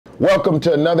Welcome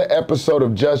to another episode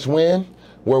of Juswin,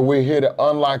 where we're here to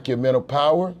unlock your mental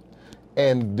power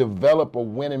and develop a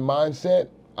winning mindset.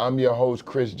 I'm your host,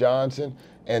 Chris Johnson,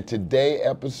 and today's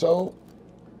episode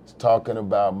is talking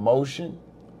about motion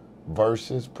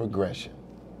versus progression.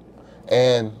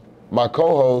 And my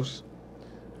co-host,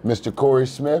 Mr. Cory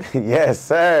Smith. Yes,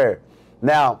 sir.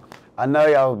 Now, I know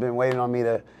y'all have been waiting on me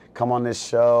to come on this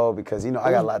show because, you know,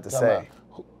 I got a lot to say.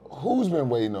 Who's been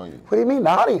waiting on you? What do you mean, the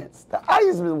audience? The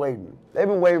audience has been waiting. They've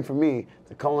been waiting for me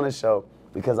to come on this show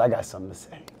because I got something to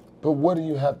say. But what do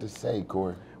you have to say,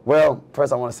 Cory? Well,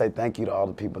 first I want to say thank you to all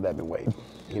the people that have been waiting.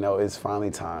 You know, it's finally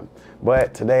time.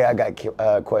 But today I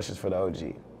got questions for the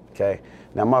OG, okay?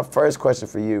 Now, my first question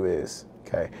for you is,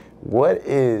 okay, what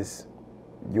is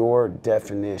your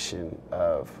definition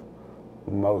of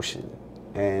motion?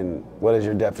 And what is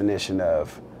your definition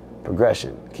of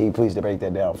progression? Can you please break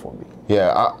that down for me?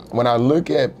 Yeah, when I look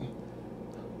at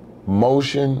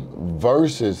motion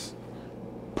versus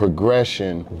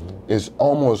progression, it's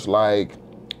almost like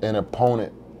an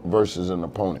opponent versus an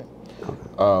opponent.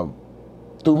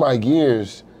 Through my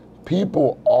years,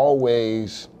 people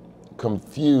always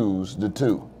confuse the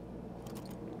two.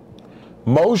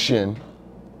 Motion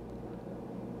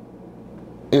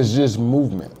is just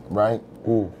movement, right?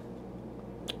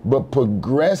 But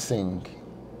progressing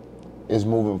is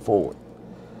moving forward.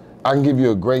 I can give you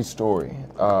a great story.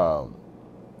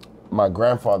 My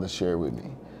grandfather shared with me,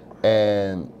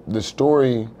 and the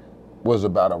story was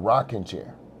about a rocking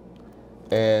chair.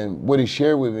 And what he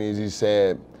shared with me is he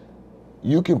said,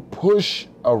 you can push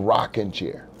a rocking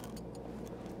chair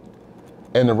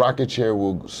and the rocking chair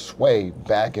will sway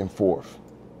back and forth.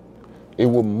 It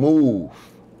will move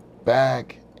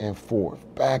back and forth,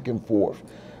 back and forth.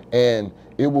 And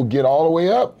it will get all the way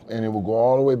up and it will go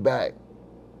all the way back,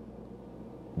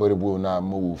 but it will not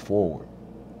move forward.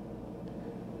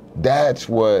 That's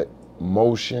what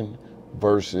motion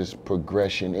versus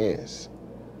progression is.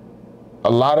 A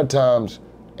lot of times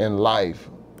in life,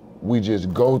 we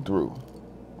just go through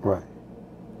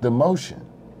the motion,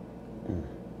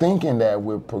 thinking that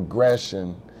we're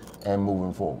progressing and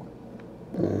moving forward.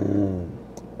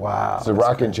 Wow. It's the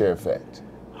rocking chair effect.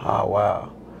 Oh,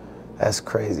 wow. That's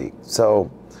crazy. So,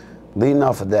 leading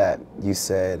off of that, you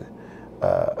said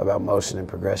about motion and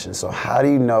progression. So how do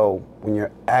you know when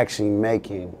you're actually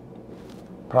making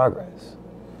progress?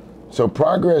 So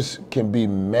progress can be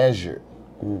measured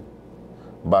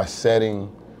by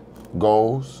setting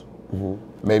goals,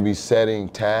 maybe setting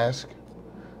tasks,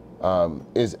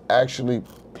 is actually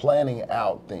planning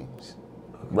out things,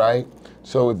 right?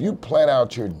 So if you plan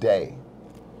out your day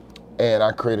and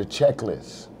I create a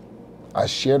checklist, I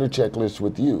share the checklist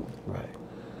with you. Right.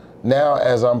 Now,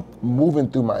 as I'm moving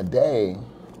through my day,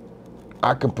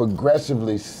 I can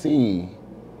progressively see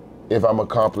if I'm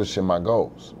accomplishing my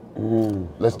goals.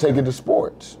 Let's take it to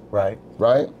sports. Right.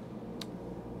 Right?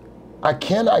 I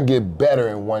cannot get better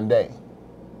in one day.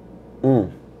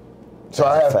 So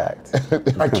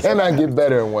I cannot get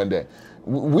better in one day.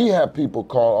 We have people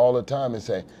call all the time and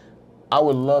say, I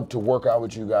would love to work out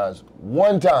with you guys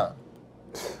one time.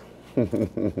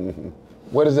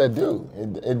 What does that do?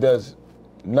 It does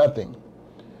nothing.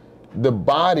 The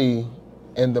body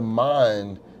and the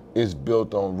mind is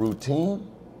built on routine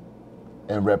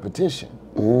and repetition.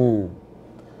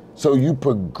 So you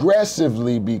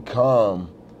progressively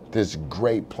become this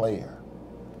great player.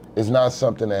 It's not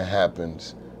something that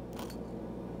happens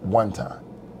one time.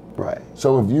 Right.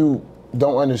 So if you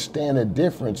don't understand the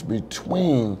difference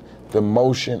between the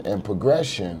motion and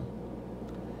progression,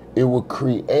 it will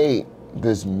create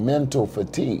this mental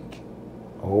fatigue.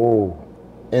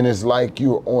 And it's like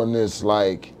you're on this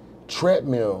like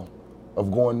treadmill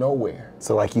of going nowhere.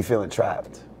 So like you feeling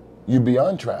trapped. You be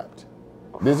untrapped.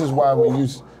 This is why when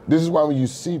you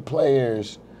see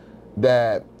players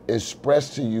that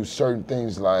express to you certain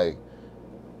things like,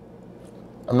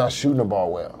 I'm not shooting the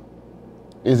ball well.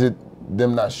 Is it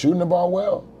them not shooting the ball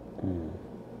well?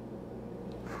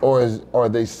 Or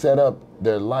they set up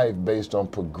their life based on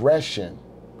progression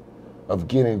of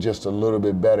getting just a little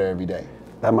bit better every day?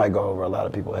 That might go over a lot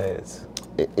of people's heads.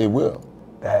 It will.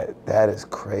 That is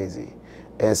crazy.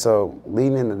 And so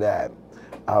leading into that,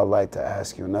 I would like to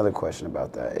ask you another question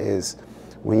about that is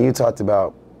when you talked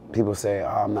about people saying, oh,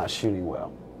 I'm not shooting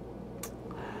well,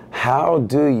 how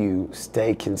do you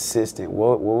stay consistent?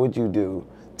 What would you do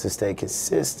to stay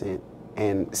consistent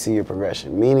and see your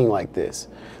progression? Meaning like this,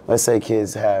 let's say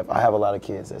I have a lot of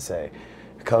kids that say,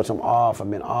 Coach, I'm off, I've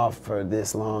been off for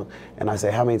this long. And I say,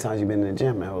 how many times you been in the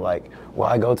gym? And they're like, well,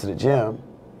 I go to the gym.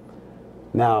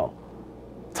 Now,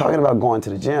 talking about going to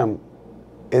the gym,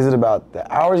 is it about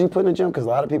the hours you put in the gym? Because a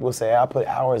lot of people say, I put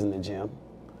hours in the gym.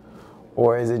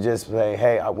 Or is it just like,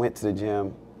 hey, I went to the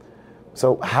gym?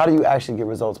 So how do you actually get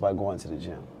results by going to the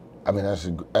gym? I mean,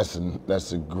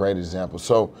 that's a great example.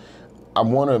 So I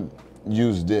want to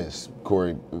use this,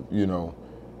 Cory. You know,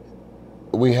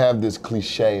 we have this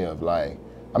cliche of like,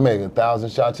 I make 1,000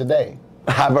 shots a day.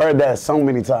 I've heard that so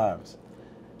many times.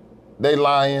 They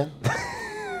lying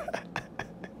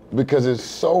because it's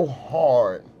so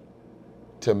hard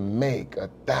to make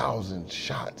 1,000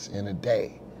 shots in a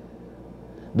day.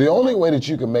 The only way that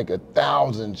you can make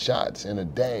 1,000 shots in a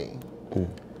day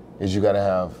is you gotta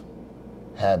have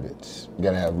habits. You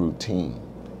gotta have routine.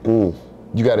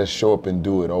 You gotta show up and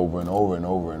do it over and over and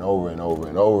over and over and over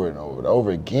and over and over and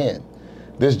over again.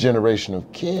 This generation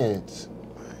of kids,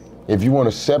 if you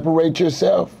want to separate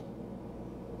yourself,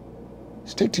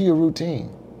 stick to your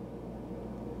routine.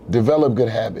 Develop good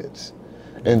habits.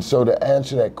 And so to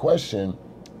answer that question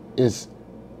is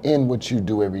in what you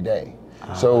do every day.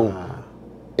 So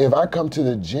if I come to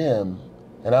the gym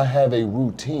and I have a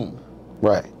routine,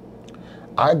 right,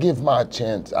 I give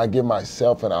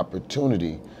myself an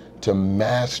opportunity to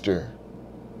master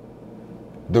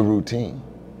the routine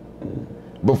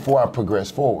before I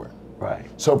progress forward. Right.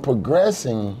 So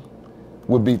progressing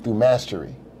would be through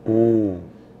mastery.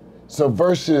 So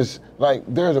versus, like,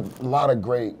 there's a lot of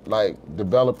great, like,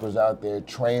 developers out there,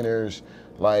 trainers,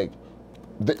 like,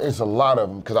 there's a lot of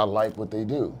them because I like what they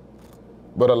do.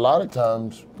 But a lot of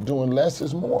times, doing less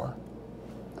is more.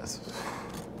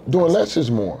 Doing less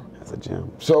is more. That's a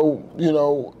gym. So, you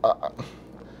know,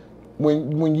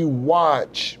 when you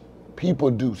watch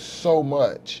people do so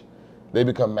much, they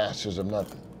become masters of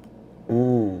nothing.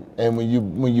 And when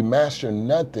you master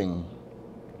nothing,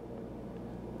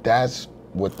 that's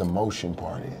what the motion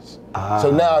part is.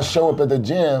 So now I show up at the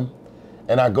gym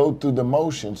and I go through the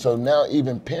motion. So now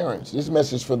even parents, this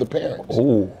message for the parents.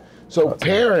 So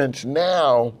parents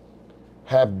now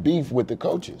have beef with the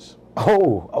coaches.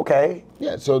 Oh, okay.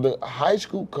 Yeah, so the high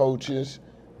school coaches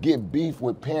get beef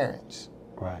with parents.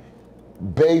 Right.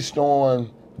 Based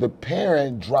on the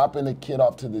parent dropping the kid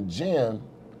off to the gym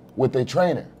with a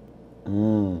trainer.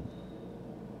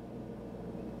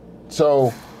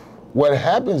 So what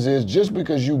happens is just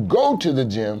because you go to the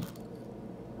gym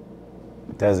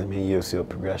doesn't mean you'll see a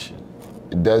progression.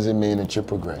 It doesn't mean that you're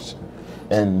progressing.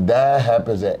 And that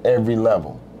happens at every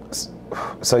level.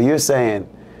 So you're saying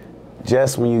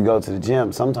just when you go to the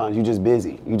gym, sometimes you're just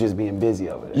busy. You're just being busy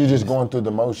over there. You're just going through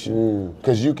the motion.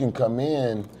 Because you can come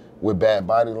in with bad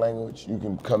body language. You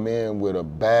can come in with a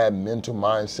bad mental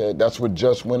mindset. That's what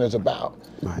Juswin is about.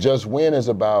 Right. Juswin is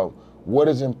about what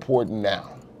is important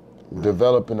now. Right.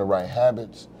 Developing the right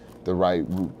habits, the right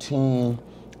routine.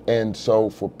 And so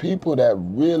for people that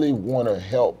really want to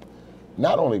help,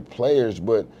 not only players,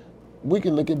 but we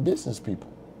can look at business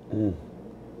people.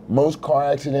 Most car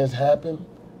accidents happen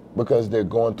because they're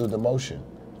going through the motion,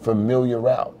 familiar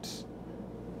routes.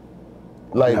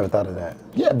 Like, I never thought of that.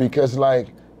 Yeah, because like,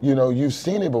 you know, you've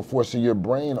seen it before, so your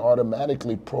brain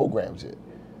automatically programs it.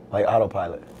 Like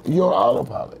autopilot. You're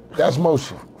autopilot. That's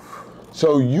motion.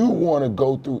 So you want to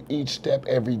go through each step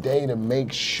every day to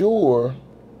make sure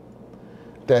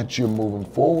that you're moving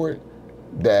forward,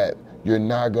 that you're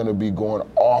not going to be going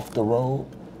off the road.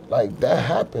 Like, that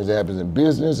happens. It happens in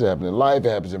business, it happens in life, it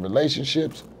happens in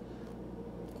relationships.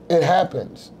 It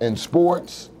happens in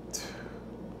sports.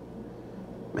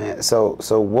 Man, so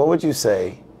what would you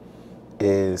say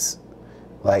is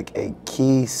like a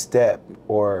key step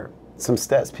or some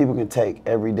steps people can take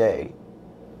every day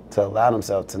to allow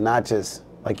themselves to not just,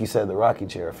 like you said, the rocking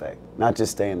chair effect, not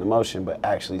just stay in the motion, but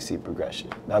actually see progression?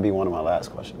 That'd be one of my last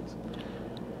questions.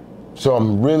 So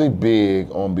I'm really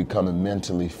big on becoming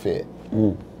mentally fit,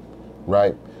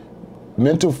 right?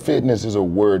 Mental fitness is a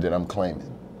word that I'm claiming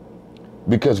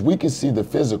because we can see the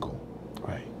physical.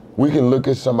 Right. We can look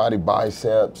at somebody's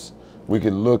biceps, we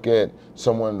can look at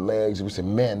someone's legs, and we say,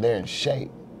 man, they're in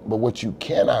shape. But what you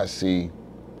cannot see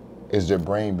is their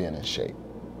brain being in shape.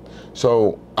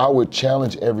 So I would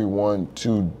challenge everyone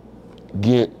to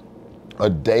get a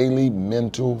daily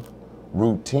mental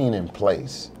routine in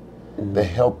place to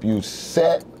help you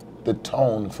set the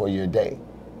tone for your day.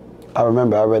 I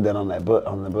remember I read that on that book,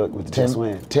 on the book with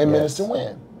 10 minutes to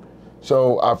win.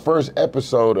 So our first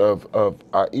episode of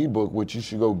our ebook, which you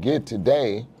should go get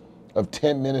today, of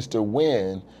 10 minutes to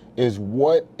win, is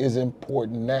what is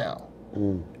important now.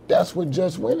 That's what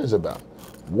Just Win is about.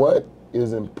 What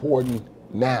is important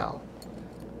now?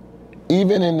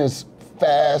 Even in this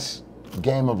fast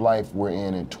game of life we're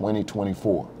in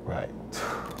 2024. Right.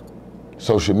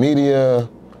 Social media,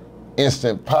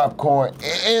 instant popcorn,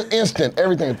 instant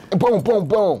everything, boom, boom,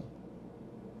 boom.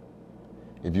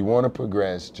 If you want to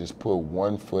progress, just put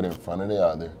one foot in front of the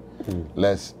other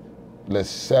Let's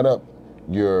set up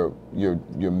your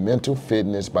mental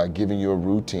fitness by giving you a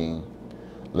routine.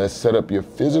 Let's set up your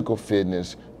physical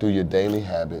fitness through your daily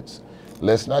habits.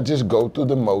 Let's not just go through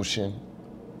the motion.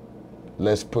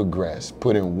 Let's progress,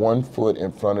 putting one foot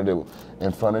in front of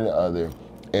the other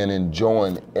and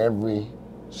enjoying every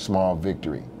small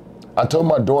victory. I told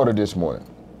my daughter this morning,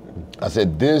 I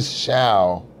said, this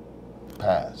shall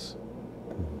pass.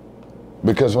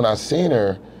 Because when I seen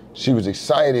her, she was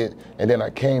excited, and then I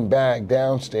came back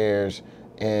downstairs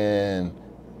and...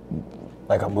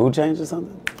 Like a mood change or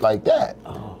something? Like that.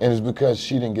 Oh. And it's because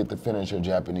she didn't get to finish her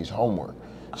Japanese homework.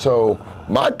 So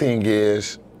my thing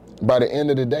is, by the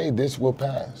end of the day, this will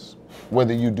pass.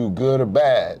 Whether you do good or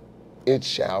bad, it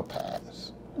shall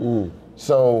pass.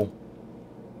 So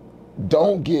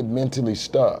don't get mentally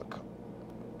stuck,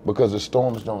 because the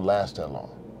storms don't last that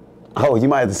long. Oh, you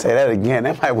might have to say that again.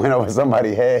 That might went over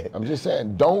somebody's head. I'm just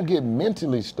saying, don't get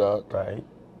mentally stuck. Right.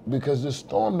 Because the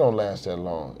storm don't last that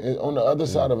long. On the other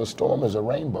side of a storm is a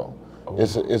rainbow.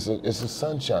 It's a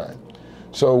sunshine.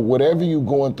 So whatever you're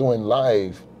going through in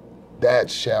life, that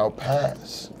shall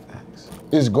pass.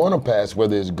 It's going to pass,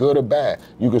 whether it's good or bad.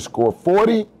 You can score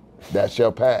 40, that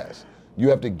shall pass. You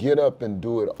have to get up and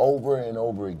do it over and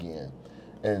over again.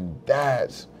 And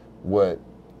that's what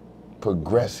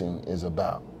progressing is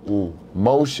about.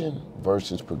 Motion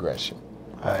versus progression.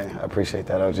 I appreciate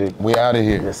that, OG. We out of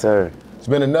here. Yes, sir. It's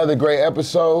been another great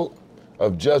episode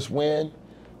of Juswin.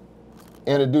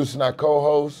 Introducing our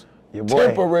co-host, your boy.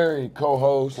 Temporary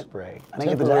co-host. Temporary. I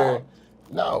didn't get the job.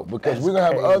 No, because we're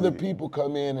going to have other people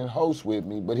come in and host with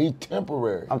me, but he's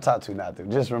temporary. I'm taught to not to.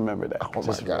 Just remember that. Oh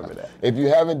Just my God. remember that. If you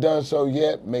haven't done so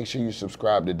yet, make sure you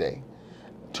subscribe today.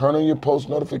 Turn on your post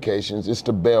notifications. It's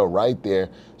the bell right there,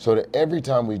 so that every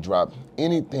time we drop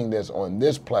anything that's on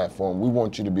this platform, we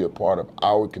want you to be a part of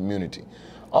our community.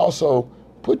 Also,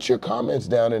 put your comments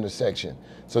down in the section,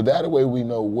 so that way we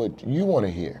know what you want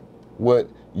to hear, what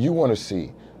you want to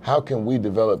see. How can we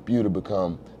develop you to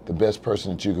become the best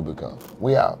person that you could become?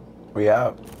 We out. We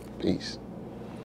out. Peace.